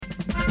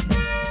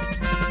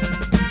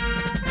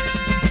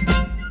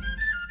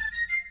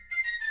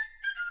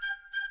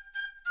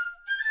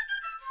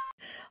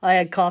I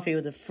had coffee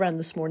with a friend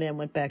this morning and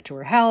went back to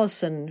her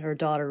house, and her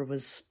daughter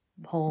was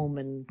home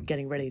and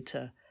getting ready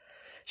to,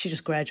 she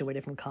just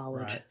graduated from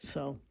college. Right.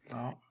 So,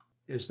 well,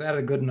 is that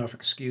a good enough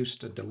excuse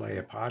to delay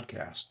a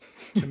podcast?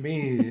 To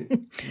me,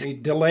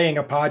 delaying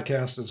a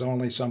podcast is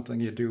only something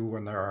you do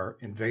when there are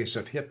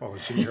invasive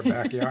hippos in your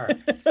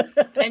backyard.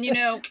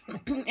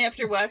 And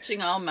after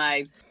watching all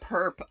my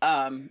perp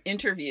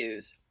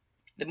interviews,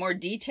 the more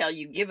detail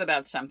you give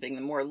about something,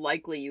 the more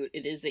likely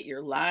it is that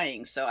you're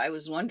lying. So I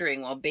was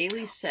wondering, well,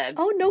 Bailey said...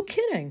 Oh, no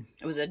kidding.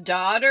 It was a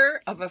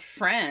daughter of a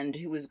friend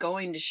who was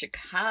going to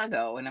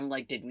Chicago. And I'm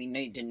like, did we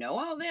need to know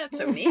all that?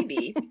 So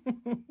maybe.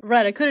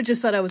 Right. I could have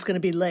just said I was going to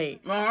be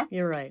late. Uh-huh.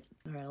 You're right.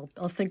 All right.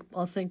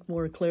 I'll think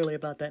more clearly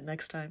about that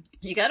next time.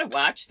 You got to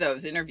watch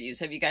those interviews.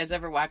 Have you guys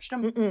ever watched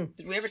them? Mm-mm.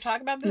 Did we ever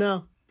talk about this?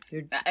 No.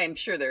 I'm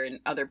sure they're in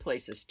other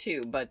places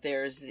too, but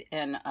there's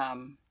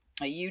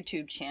a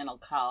YouTube channel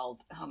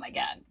called, oh my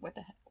God, what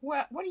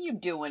are you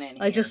doing in here?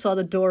 I just saw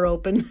the door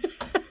open.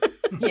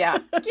 Yeah,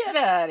 get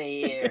out of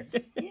here.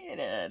 Get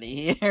out of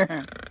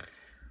here.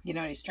 You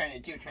know what he's trying to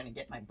do? Trying to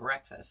get my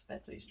breakfast.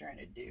 That's what he's trying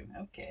to do.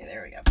 Okay,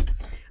 there we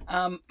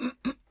go.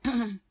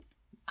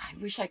 I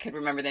wish I could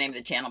remember the name of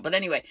the channel. But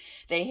anyway,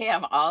 they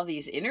have all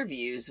these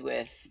interviews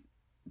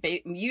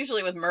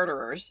usually with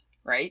murderers,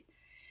 right?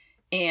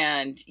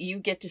 And you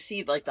get to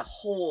see like the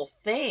whole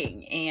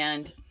thing.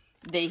 And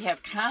they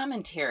have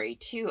commentary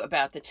too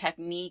about the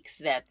techniques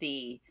that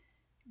the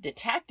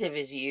detective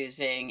is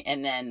using,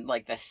 and then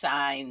like the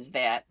signs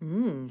that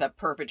the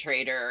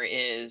perpetrator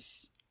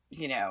is,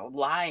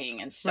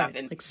 lying and stuff. Right.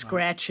 And like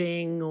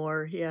scratching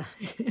or, yeah.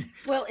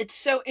 Well, it's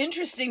so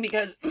interesting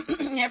because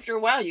after a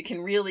while you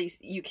can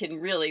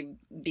really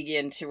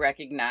begin to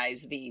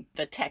recognize the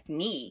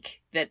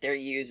technique that they're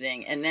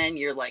using. And then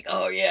you're like,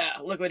 oh yeah,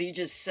 look what he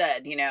just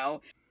said,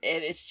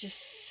 It's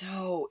just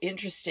so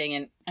interesting.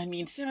 And I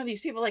mean, some of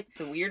these people, like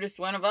the weirdest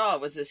one of all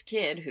was this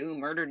kid who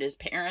murdered his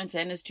parents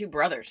and his two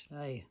brothers.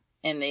 Aye.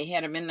 And they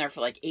had him in there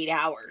for like 8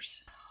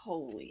 hours.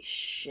 Holy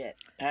shit.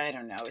 I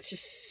don't know. It's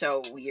just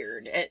so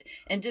weird.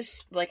 And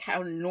just like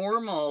how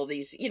normal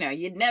these,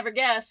 you'd never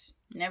guess.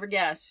 Never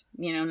guess.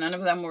 None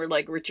of them were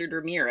like Richard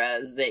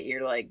Ramirez that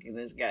you're like,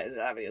 this guy's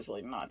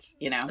obviously nuts,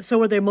 So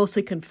were they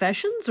mostly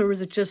confessions, or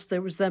was it just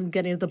there was them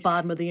getting at the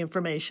bottom of the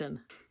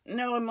information?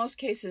 No, in most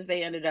cases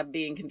they ended up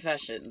being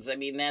confessions. I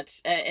mean,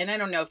 that's, and I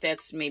don't know if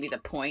that's maybe the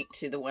point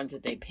to the ones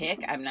that they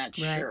pick. I'm not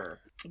sure.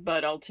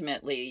 But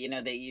ultimately,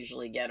 they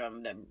usually get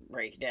them to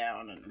break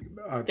down,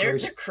 and they're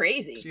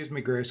crazy. Excuse me,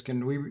 Grace.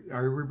 Are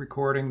we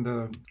recording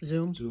the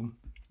Zoom?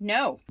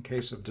 No. In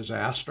case of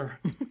disaster.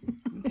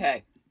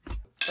 Okay.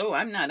 Oh,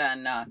 I'm not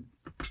on.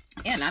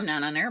 I'm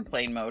not on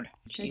airplane mode.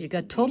 You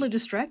got totally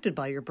distracted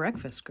by your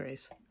breakfast,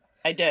 Grace.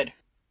 I did.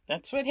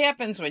 That's what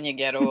happens when you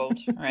get old,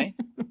 right?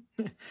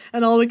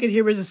 And all we could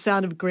hear was the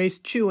sound of Grace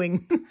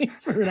chewing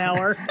for an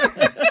hour.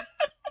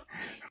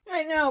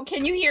 I know.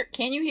 Can you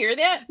hear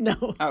that?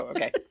 No. Oh,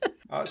 okay.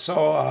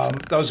 So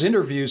those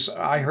interviews,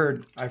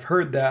 I've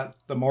heard that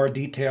the more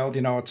detailed,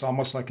 it's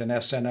almost like an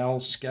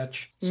SNL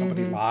sketch.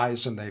 Somebody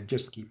lies and they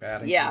just keep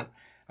adding to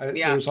it.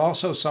 There's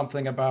also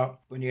something about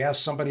when you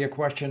ask somebody a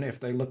question, if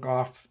they look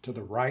off to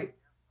the right,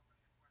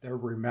 they're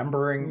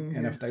remembering,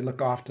 and if they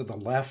look off to the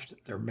left,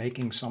 they're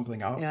making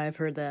something up. Yeah, I've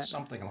heard that.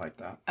 Something like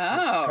that.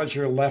 Oh. Because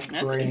your left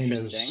brain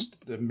is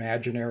the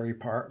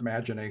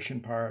imagination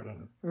part.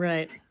 And,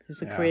 right. It's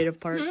the creative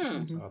part.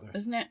 So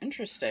isn't that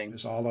interesting?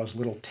 There's all those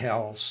little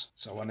tells.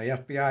 So when the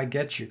FBI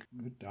gets you,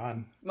 you're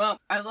done. Well,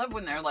 I love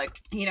when they're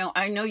like,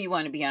 I know you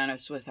want to be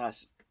honest with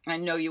us. I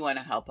know you want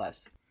to help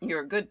us.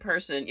 You're a good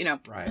person.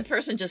 Right. The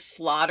person just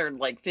slaughtered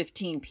like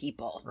 15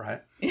 people.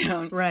 Right.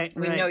 Right.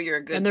 We know you're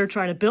a good. And they're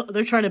trying to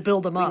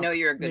build them up. We know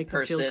you're a good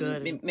person.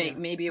 Good.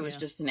 Maybe it was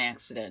just an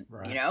accident,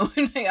 right.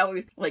 And I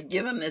always like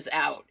give them this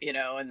out,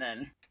 and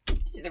then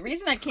see the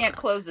reason I can't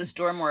close this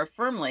door more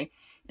firmly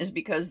is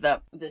because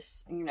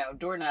this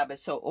doorknob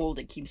is so old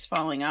it keeps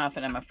falling off,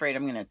 and I'm afraid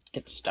I'm gonna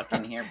get stuck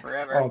in here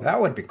forever. Oh,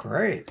 that would be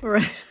great.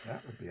 Right.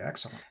 That would be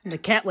excellent. And the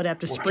cat would have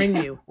to spring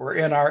you. We're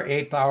in our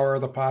 8th hour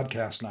of the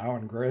podcast now,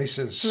 and Grace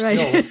is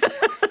still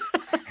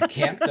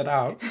can't get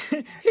out.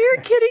 Here,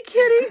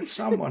 kitty.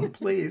 Someone,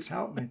 please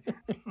help me.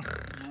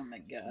 Oh my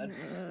God.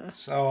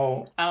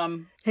 So,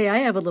 hey, I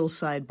have a little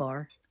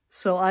sidebar.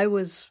 So I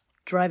was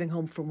driving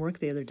home from work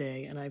the other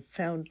day, and I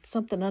found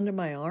something under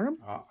my arm.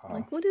 Uh-oh.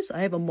 Like, what is it? I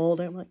have a mold.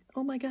 I'm like,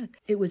 oh my God.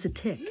 It was a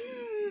tick.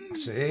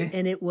 See?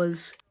 And it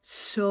was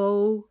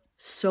so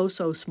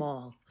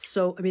small.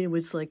 So, I mean, it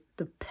was like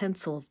the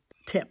pencil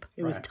tip.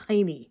 It was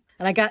tiny.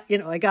 And I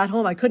got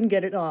home. I couldn't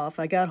get it off.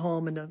 I got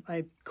home, and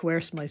I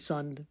coerced my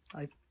son.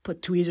 I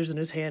put tweezers in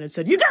his hand and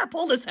said, you got to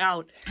pull this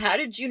out. How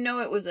did you know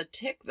it was a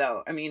tick,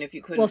 though? I mean, if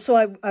you couldn't... Well,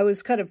 so I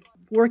was kind of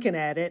working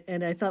at it,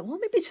 and I thought, well,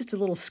 maybe it's just a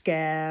little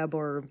scab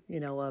or,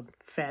 a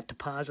fat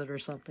deposit or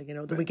something,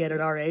 that we get at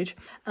our age.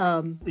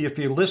 If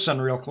you listen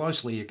real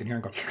closely, you can hear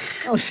him go...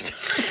 Oh,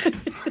 stop.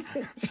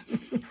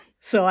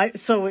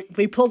 So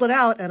we pulled it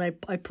out, and I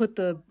put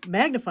the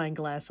magnifying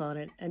glass on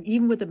it, and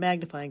even with the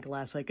magnifying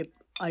glass, I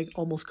I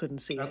almost couldn't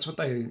see That's it. what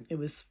they... It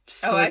was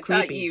so I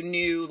creepy. thought you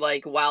knew,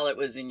 like, while it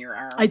was in your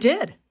arm. I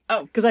did.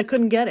 Oh. Because I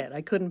couldn't get it.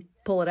 I couldn't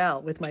pull it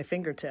out with my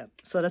fingertip.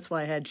 So that's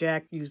why I had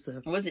Jack use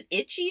the... Was it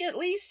itchy at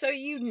least, so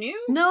you knew?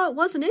 No, it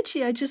wasn't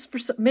itchy. I just...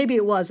 Maybe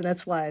it was, and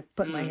that's why I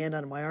put my hand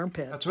on my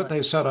armpit. That's what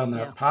they said on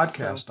that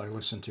podcast I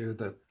listened to,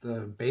 that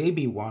the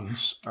baby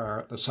ones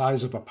are the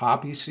size of a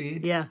poppy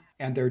seed. Yeah.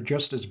 And they're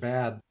just as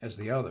bad as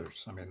the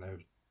others. I mean, they're...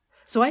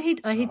 So I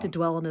hate to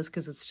dwell on this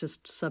because it's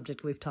just a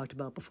subject we've talked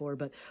about before,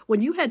 but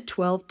when you had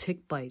 12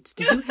 tick bites,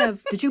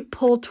 did you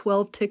pull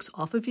 12 ticks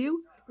off of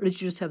you? Or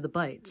did you just have the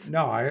bites?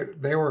 No,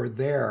 they were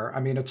there. I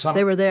mean, at some...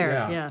 They were there,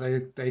 yeah.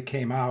 They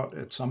came out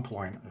at some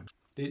point.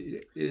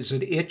 Is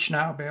it itch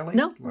now, Bailey?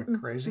 No. Like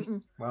crazy?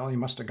 Well, you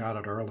must have got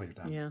it early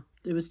then. Yeah,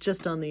 it was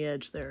just on the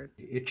edge there.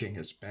 The itching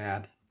is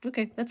bad.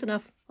 Okay, that's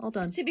enough. All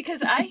done. See,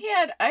 because I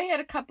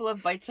had a couple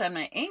of bites on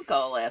my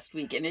ankle last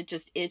week, and it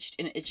just itched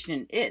and itched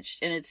and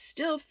itched, and it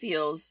still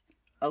feels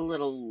a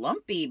little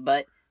lumpy,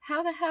 but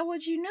how the hell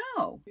would you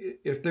know?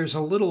 If there's a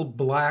little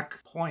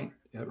black point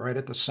right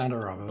at the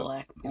center of it,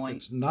 black point.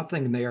 If it's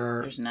nothing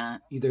there, There's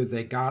not. Either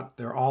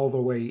they're all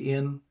the way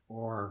in,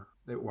 or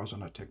it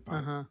wasn't a tick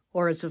bite.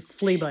 Or it's a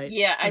flea bite.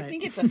 Yeah, I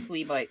think it's a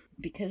flea bite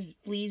because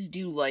fleas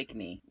do like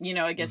me. You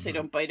know, I guess they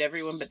don't bite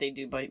everyone, but they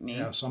do bite me.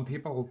 Yeah, some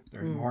people,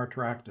 they're more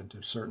attracted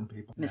to certain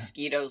people.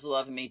 Mosquitoes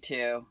love me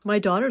too. My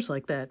daughter's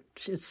like that.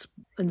 It's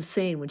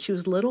insane. When she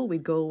was little,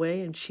 we'd go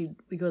away and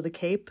we'd go to the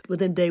Cape.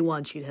 Within day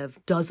one, she'd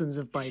have dozens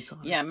of bites on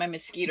her. Yeah, my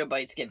mosquito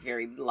bites get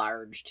very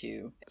large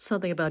too.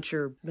 Something about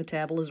your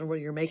metabolism or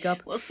your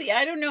makeup? Well, see,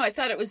 I don't know. I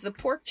thought it was the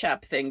pork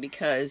chop thing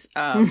because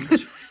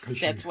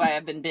that's why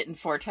I've been bitten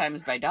 4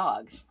 times by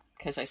dogs.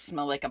 Because I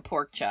smell like a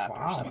pork chop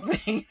or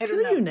something. I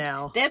don't know. You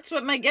now? That's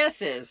what my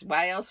guess is.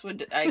 Why else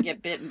would I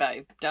get bitten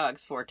by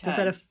dogs 4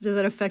 times? Does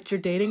that affect your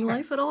dating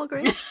life at all,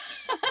 Grace?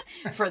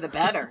 For the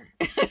better.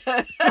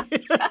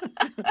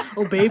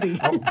 Oh, baby.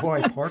 Oh,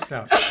 boy, pork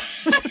chop.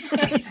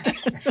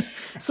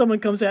 Someone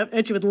comes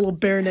at you with a little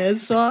béarnaise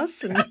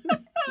sauce. And...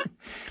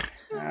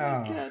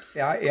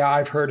 Yeah,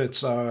 I've heard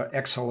it's a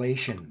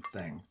exhalation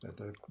thing, that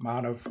the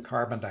amount of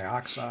carbon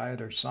dioxide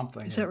or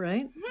something. Is that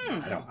right?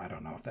 I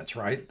don't know if that's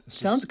right.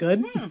 Sounds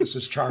good. This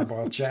is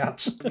Charboiled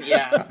Chats.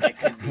 Yeah.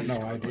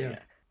 No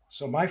idea.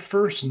 So my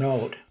first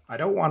note, I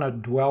don't want to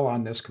dwell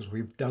on this because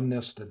we've done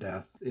this to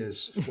death,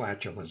 is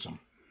flatulism.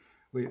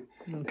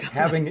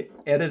 Having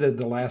edited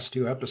the last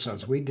 2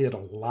 episodes, we did a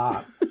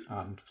lot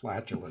on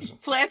flatulism.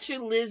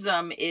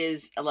 Flatulism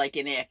is like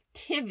an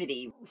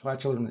activity.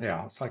 Flatulism,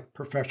 yeah, it's like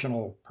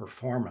professional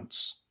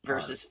performance.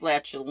 Versus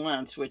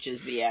flatulence, which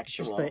is the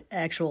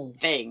actual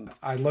thing.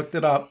 I looked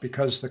it up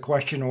because the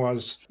question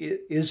was,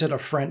 is it a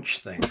French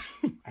thing?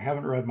 I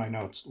haven't read my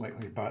notes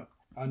lately, but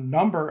a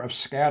number of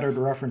scattered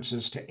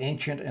references to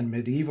ancient and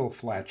medieval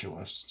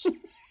flatulists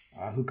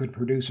who could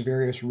produce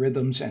various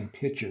rhythms and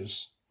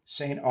pitches.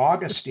 St.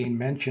 Augustine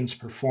mentions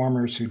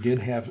performers who did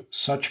have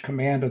such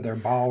command of their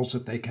bowels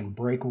that they can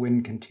break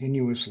wind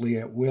continuously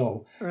at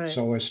will,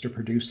 so as to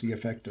produce the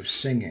effect of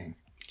singing.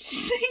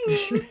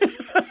 Singing?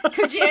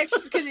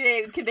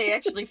 Could they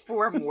actually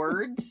form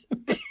words?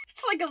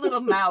 It's like a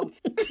little mouth.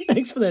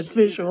 Thanks for that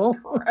visual.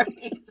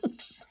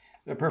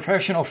 The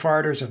professional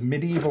farters of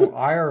medieval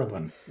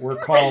Ireland were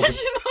called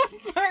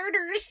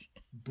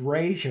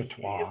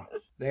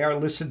bragetois. They are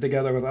listed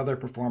together with other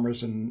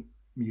performers and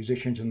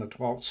musicians in the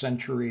 12th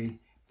century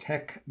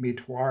tech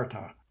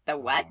mituarta. The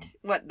what?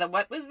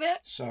 What was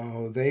that?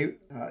 So they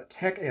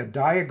a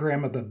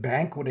diagram of the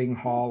banqueting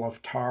hall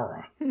of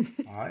Tara.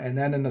 And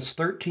then in the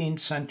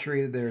 13th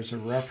century, there's a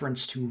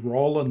reference to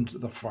Roland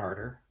the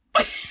Farter.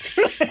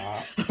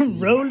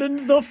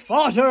 Roland the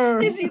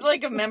Farter! Is he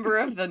like a member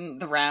of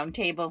the Round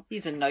Table?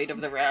 He's a knight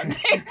of the Round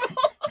Table.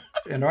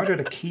 In order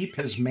to keep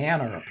his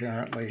manner,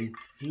 apparently,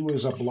 he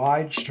was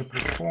obliged to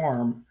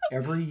perform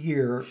every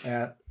year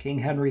at King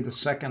Henry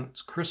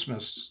II's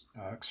Christmas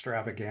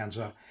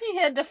extravaganza. He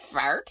had to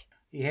fart?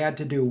 He had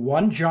to do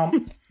 1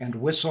 jump and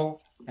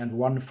whistle and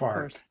 1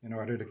 fart in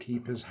order to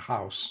keep his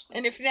house.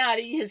 And if not,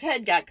 his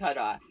head got cut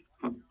off.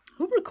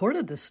 Who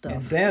recorded this stuff?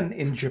 And then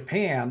in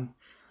Japan,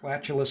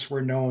 flatulists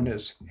were known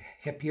as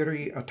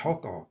hepiri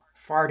otoko,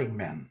 farting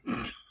men.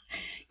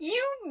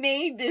 You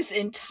made this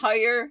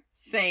entire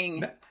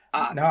thing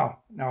up. No,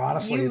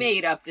 honestly. You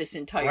made up this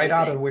entire thing.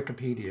 Out of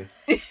Wikipedia.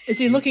 Is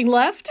he looking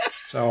left?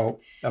 So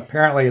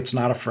apparently it's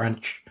not a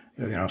French,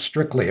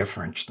 strictly a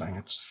French thing.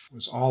 It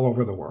was all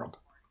over the world.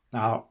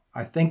 Now,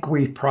 I think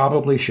we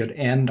probably should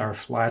end our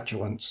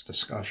flatulence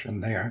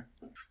discussion there.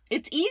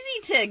 It's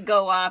easy to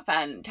go off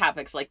on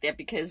topics like that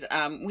because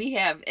we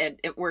have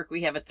at work,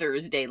 we have a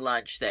Thursday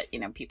lunch that,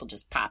 people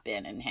just pop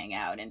in and hang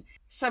out. And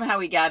somehow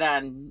we got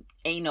on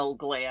anal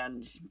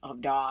glands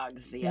of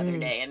dogs the other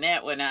day, and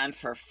that went on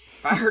for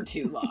far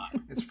too long.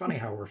 It's funny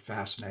how we're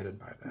fascinated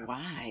by that.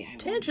 Why?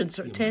 Tangents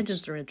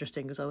are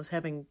interesting because I was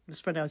having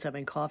this friend I was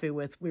having coffee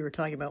with. We were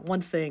talking about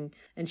one thing,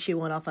 and she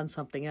went off on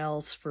something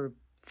else for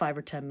 5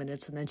 or 10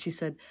 minutes, and then she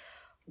said,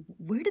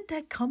 "Where did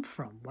that come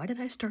from? Why did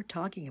I start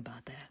talking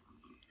about that?"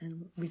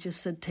 And we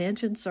just said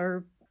tangents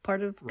are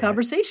part of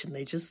conversation.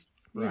 They just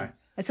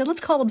I said, let's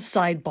call them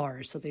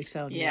sidebars so they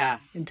sound more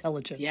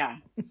intelligent. Yeah,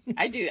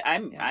 I do.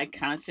 I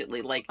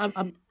constantly like.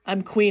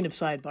 I'm queen of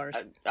sidebars.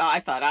 I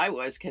thought I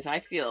was because I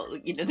feel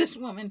this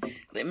woman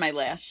in my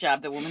last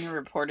job, the woman who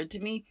reported to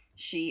me,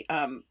 she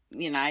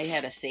I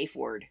had a safe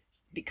word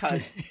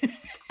because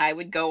I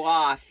would go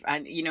off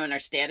on in our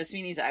status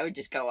meetings. I would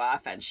just go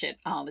off on shit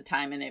all the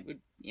time, and it would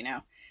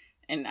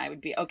and I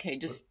would be okay.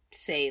 Just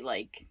say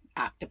like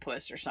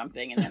octopus or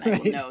something, and then I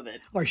will know that.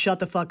 Or shut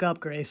the fuck up,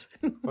 Grace.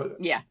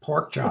 Yeah.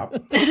 Pork chop.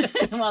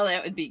 Well,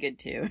 that would be good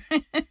too.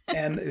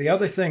 And the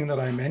other thing that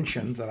I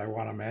mentioned that I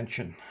want to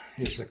mention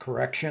is the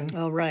correction.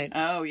 Oh, right.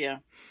 Oh, yeah.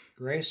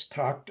 Grace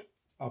talked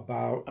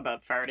about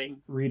farting.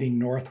 Reading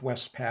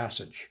Northwest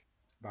Passage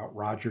about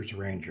Rogers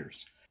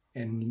Rangers.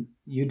 And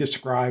you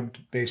described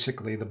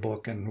basically the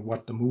book and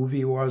what the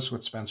movie was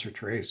with Spencer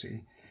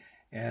Tracy.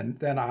 And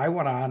then I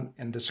went on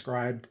and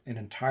described an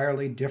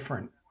entirely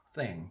different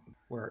thing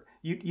where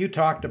you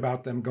talked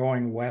about them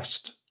going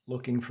west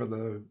looking for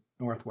the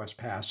Northwest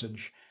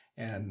Passage,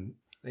 and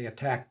they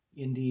attacked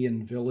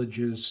Indian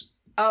villages.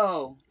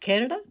 Oh.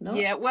 Canada? No.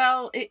 Yeah,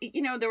 well,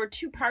 there were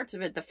two parts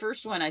of it. The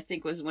first one, I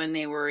think, was when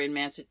they were in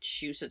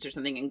Massachusetts or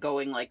something and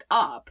going, like,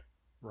 up.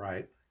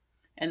 Right.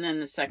 And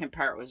then the second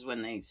part was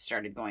when they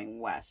started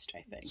going west,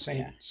 I think.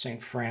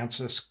 St.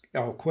 Francis,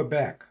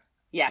 Quebec.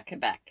 Yeah,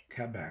 Quebec.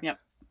 Yep.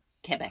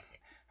 Quebec.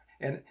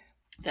 And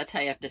that's how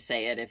you have to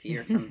say it if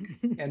you're from...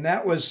 And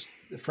that was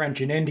the French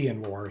and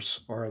Indian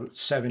Wars, or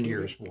 7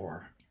 Years'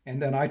 War.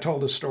 And then I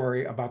told a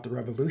story about the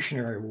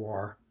Revolutionary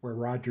War, where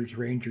Rogers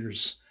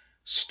Rangers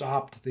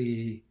stopped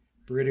the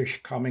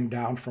British coming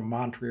down from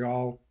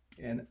Montreal,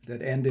 and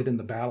that ended in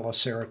the Battle of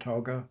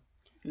Saratoga.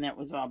 And that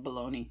was all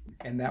baloney.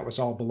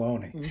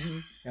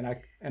 Mm-hmm.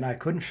 And I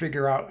couldn't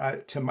figure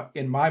out,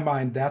 in my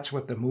mind, that's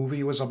what the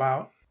movie was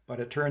about. But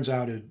it turns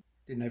out it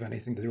didn't have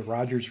anything to do with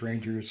Rogers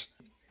Rangers.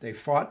 They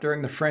fought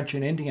during the French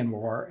and Indian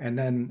War, and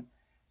then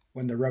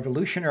when the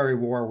Revolutionary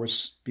War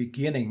was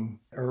beginning,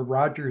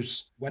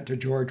 Rogers went to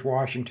George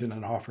Washington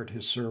and offered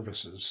his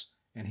services,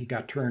 and he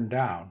got turned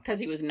down. Because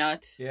he was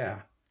nuts?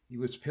 Yeah, he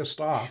was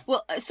pissed off.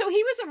 Well, so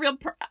he was a real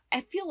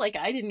I feel like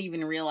I didn't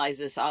even realize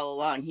this all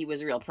along. He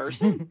was a real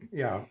person?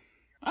 Yeah.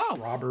 Oh.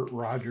 Robert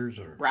Rogers.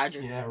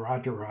 Roger. Yeah,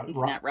 Roger. It's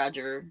not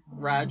Roger.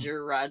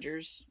 Roger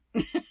Rogers.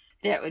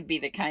 That would be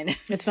the kind of...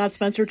 It's not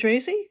Spencer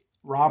Tracy?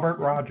 Robert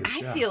Rogers.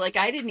 I feel like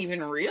I didn't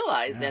even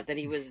realize that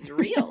he was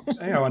real.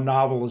 A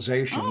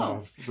novelization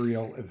of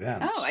real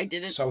events. Oh, I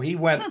didn't. So he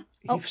went.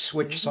 He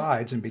switched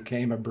sides and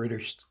became a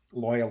British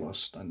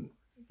loyalist,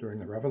 during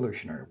the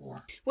Revolutionary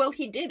War. Well,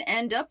 he did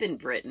end up in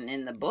Britain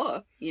in the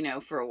book,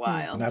 for a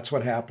while. And that's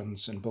what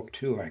happens in book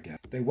 2, I guess.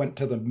 They went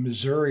to the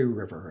Missouri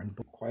River and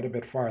quite a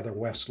bit farther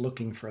west,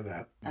 looking for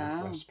that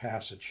Northwest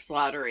Passage,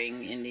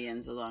 slaughtering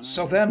Indians along.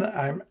 So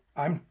then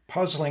I'm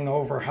puzzling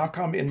over how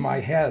come in my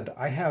head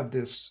I have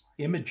this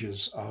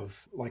images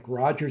of like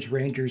Rogers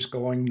Rangers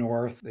going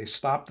north. They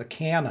stopped the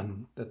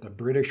cannon that the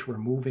British were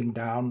moving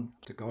down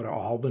to go to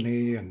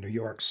Albany and New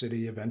York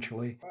City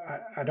eventually.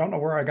 I don't know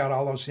where I got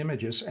all those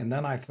images. And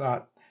then I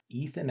thought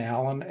Ethan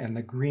Allen and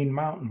the Green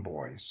Mountain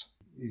Boys.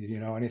 You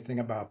know anything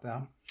about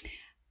them?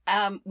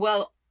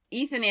 Well,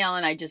 Ethan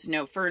Allen, I just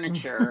know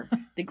furniture.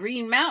 The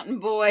Green Mountain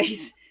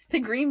Boys... The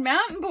Green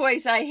Mountain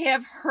Boys I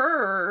have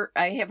heard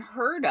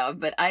of,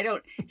 but I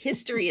don't.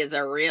 History is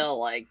a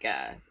real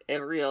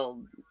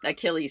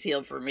Achilles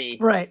heel for me.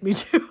 Right, me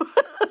too.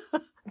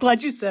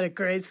 Glad you said it,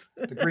 Grace.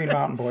 The Green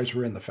Mountain Boys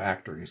were in the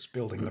factories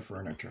building the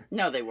furniture.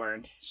 No, they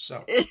weren't.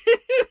 So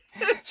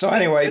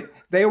anyway,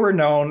 they were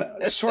known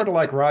sort of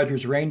like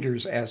Rogers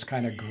Rangers as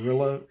kind of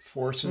guerrilla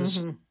forces.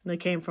 Mm-hmm. They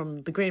came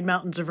from the Great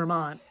Mountains of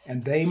Vermont,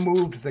 and they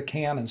moved the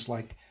cannons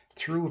like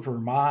through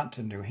Vermont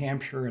and New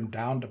Hampshire and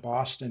down to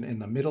Boston in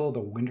the middle of the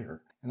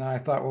winter. And I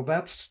thought,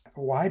 well,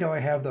 why do I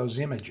have those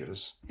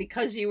images?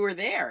 Because you were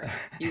there.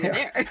 You were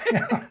there.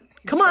 Yeah,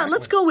 Come on,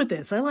 let's go with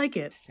this. I like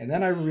it. And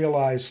then I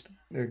realized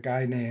a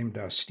guy named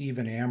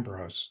Stephen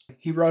Ambrose.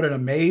 He wrote an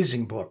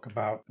amazing book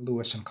about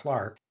Lewis and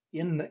Clark.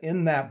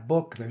 In that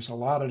book, there's a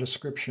lot of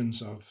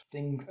descriptions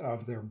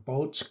of their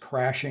boats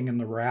crashing in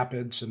the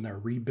rapids, and they're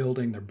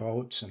rebuilding their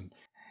boats.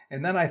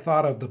 And then I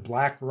thought of The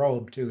Black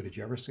Robe, too. Did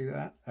you ever see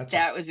that?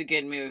 That was a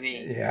good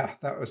movie. Yeah,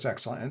 that was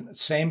excellent. And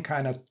same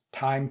kind of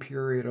time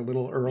period, a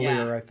little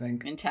earlier, I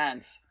think.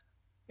 Intense.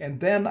 And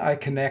then I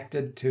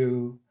connected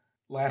to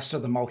Last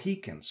of the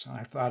Mohicans.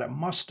 I thought it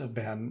must have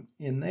been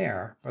in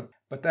there.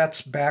 But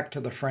that's back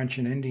to the French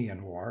and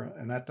Indian War,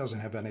 and that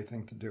doesn't have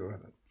anything to do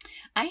with it.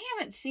 I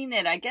haven't seen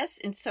that. I guess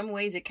in some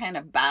ways it kind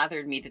of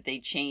bothered me that they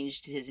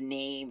changed his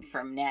name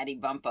from Natty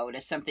Bumppo to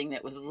something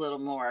that was a little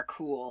more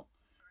cool.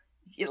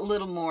 A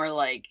little more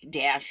like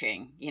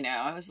dashing,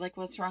 I was like,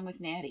 what's wrong with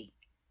Natty?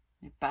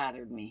 It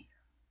bothered me.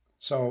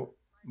 So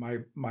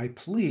my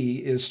plea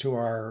is to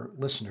our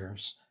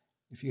listeners,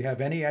 if you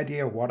have any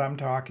idea what I'm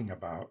talking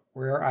about,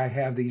 where I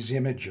have these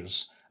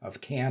images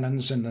of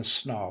cannons in the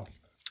snow.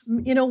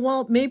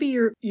 Walt, maybe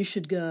you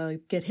should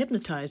get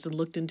hypnotized and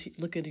look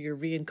into your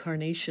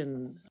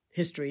reincarnation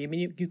history. I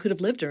mean, you could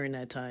have lived during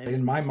that time.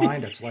 In my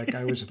mind, it's like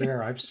I was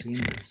there. I've seen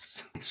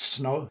this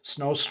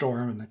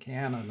snowstorm in the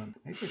cannon, and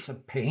maybe it's a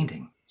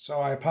painting. So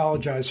I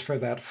apologize for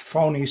that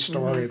phony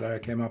story that I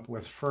came up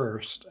with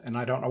first, and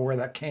I don't know where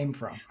that came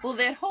from. Well,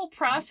 that whole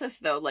process,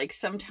 though, like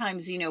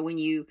sometimes, when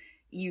you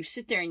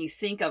sit there and you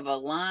think of a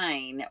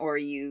line or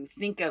you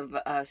think of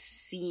a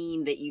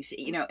scene that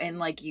and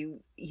like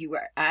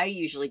I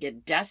usually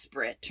get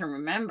desperate to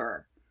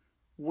remember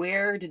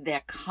where did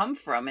that come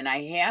from? And I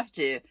have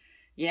to,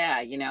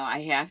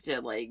 I have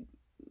to like,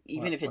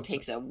 even if it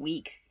takes a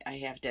week, I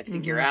have to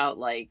figure out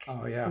like,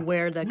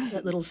 where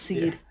that little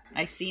seed. Yeah.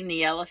 I seen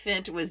the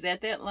elephant. Was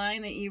that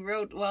line that you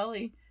wrote,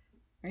 Wally?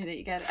 Or that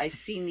you got? I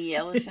seen the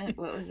elephant.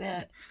 What was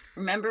that?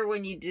 Remember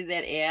when you did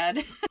that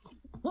ad?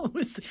 What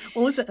was it?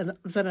 Was that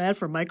an ad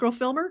for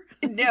microfilmer?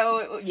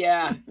 No,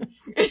 yeah.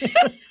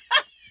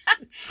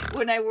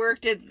 When I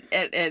worked at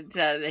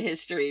the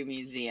History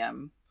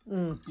Museum,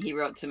 he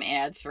wrote some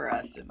ads for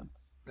us.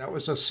 That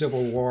was a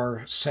Civil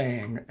War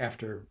saying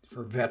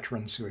for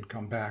veterans who had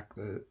come back.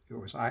 It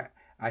was I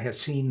had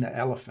seen the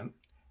elephant,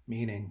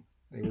 meaning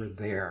they were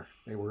there.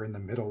 They were in the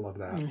middle of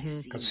that.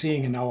 Because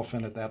seeing an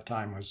elephant at that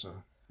time was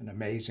an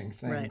amazing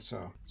thing. Right.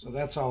 So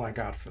that's all I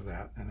got for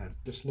that. And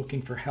just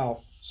looking for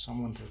help,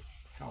 someone to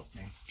help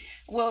me.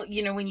 Well,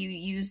 when you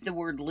use the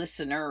word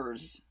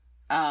listeners,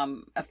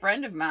 a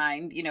friend of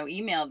mine,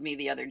 emailed me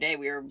the other day.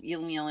 We were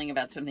emailing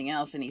about something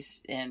else,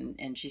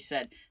 and she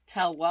said,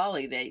 "Tell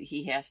Wally that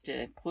he has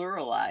to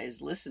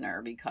pluralize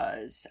listener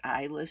because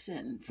I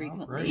listen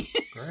frequently."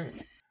 Oh,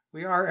 great.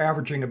 We are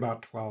averaging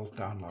about 12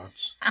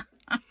 downloads.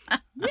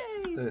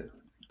 Yay!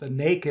 The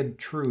Naked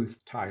Truth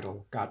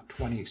title got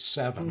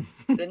 27.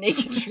 The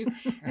Naked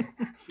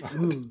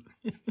Truth.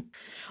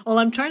 Well,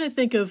 I'm trying to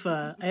think of.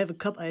 I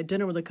had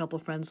dinner with a couple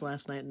of friends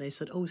last night, and they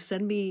said, "Oh,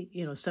 send me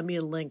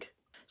a link."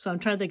 So I'm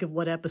trying to think of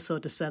what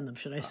episode to send them.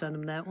 Should I send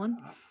them that one,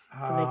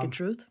 The Naked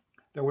Truth?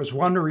 There was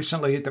one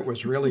recently that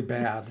was really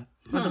bad.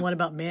 The one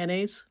about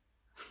mayonnaise.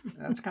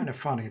 That's kind of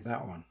funny.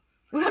 That one.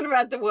 What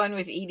about the one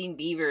with eating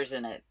beavers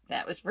in it?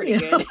 That was pretty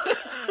good.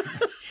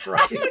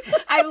 Right.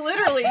 I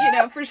literally,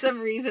 for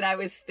some reason I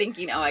was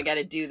thinking, I got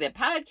to do the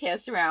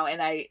podcast tomorrow.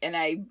 And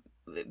I,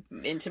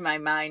 into my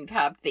mind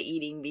popped the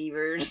eating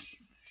beavers.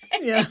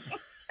 Yeah.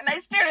 And I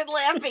started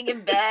laughing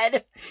in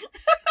bed.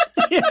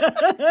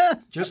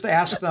 Just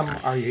ask them,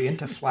 are you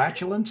into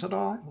flatulence at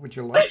all? Would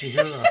you like to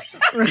hear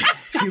a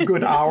few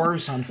good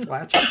hours on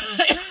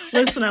flatulence?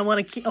 Listen, I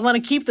want to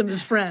keep them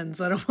as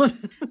friends. I don't want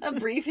a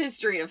brief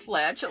history of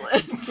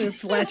flatulence.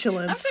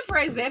 Flatulence. I'm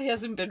surprised that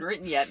hasn't been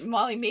written yet.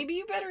 Molly, maybe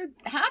you better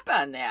hop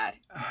on that.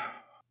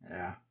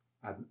 Yeah,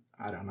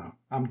 I don't know.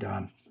 I'm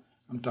done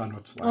with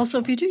flatulence. Also,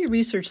 if you do your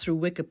research through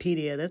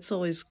Wikipedia, that's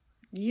always...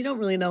 You don't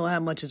really know how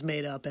much is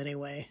made up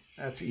anyway.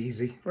 That's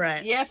easy.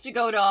 Right. You have to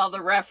go to all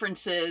the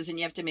references and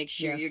you have to make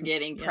sure you're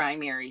getting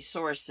primary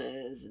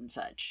sources and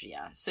such.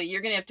 Yeah. So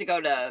you're going to have to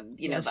go to,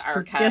 the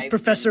archives. Yes,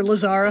 Professor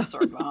Lazara.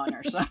 Sorbonne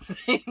or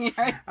something.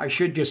 Right? I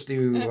should just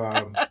do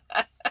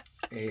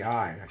AI.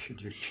 I should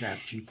do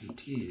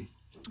ChatGPT.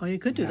 Oh, you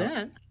could do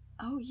that.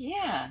 Oh,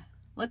 yeah.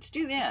 Let's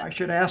do that. I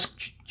should ask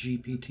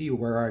GPT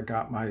where I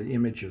got my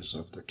images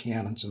of the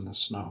cannons in the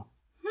snow.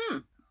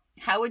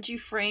 How would you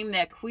frame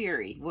that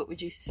query? What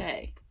would you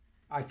say?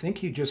 I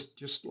think you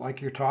just like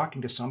you're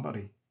talking to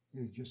somebody.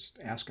 You just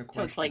ask a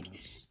question. So it's like,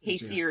 "Hey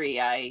Siri,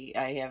 I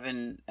have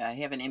an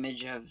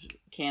image of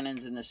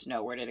cannons in the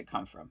snow. Where did it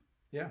come from?"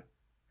 Yeah,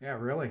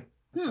 really.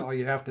 That's all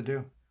you have to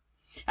do.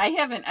 I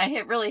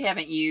really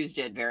haven't used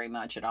it very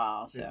much at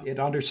all. So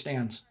it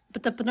understands.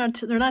 But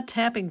they're not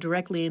tapping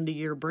directly into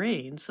your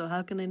brain. So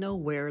how can they know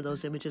where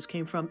those images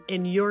came from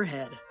in your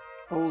head?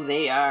 Oh,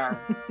 they are.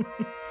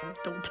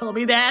 Don't tell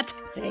me that.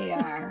 They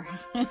are.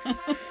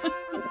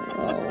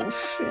 Oh,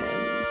 Finn.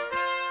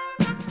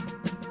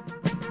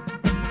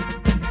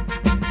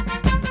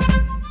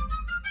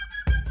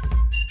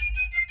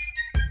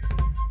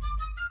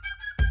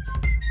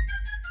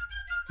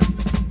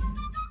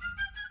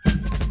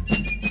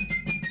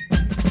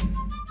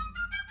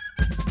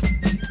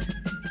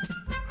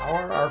 How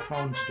are our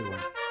phones doing?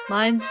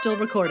 Mine's still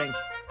recording.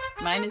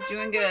 Mine is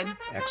doing good.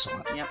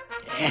 Excellent. Yep.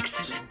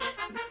 Excellent.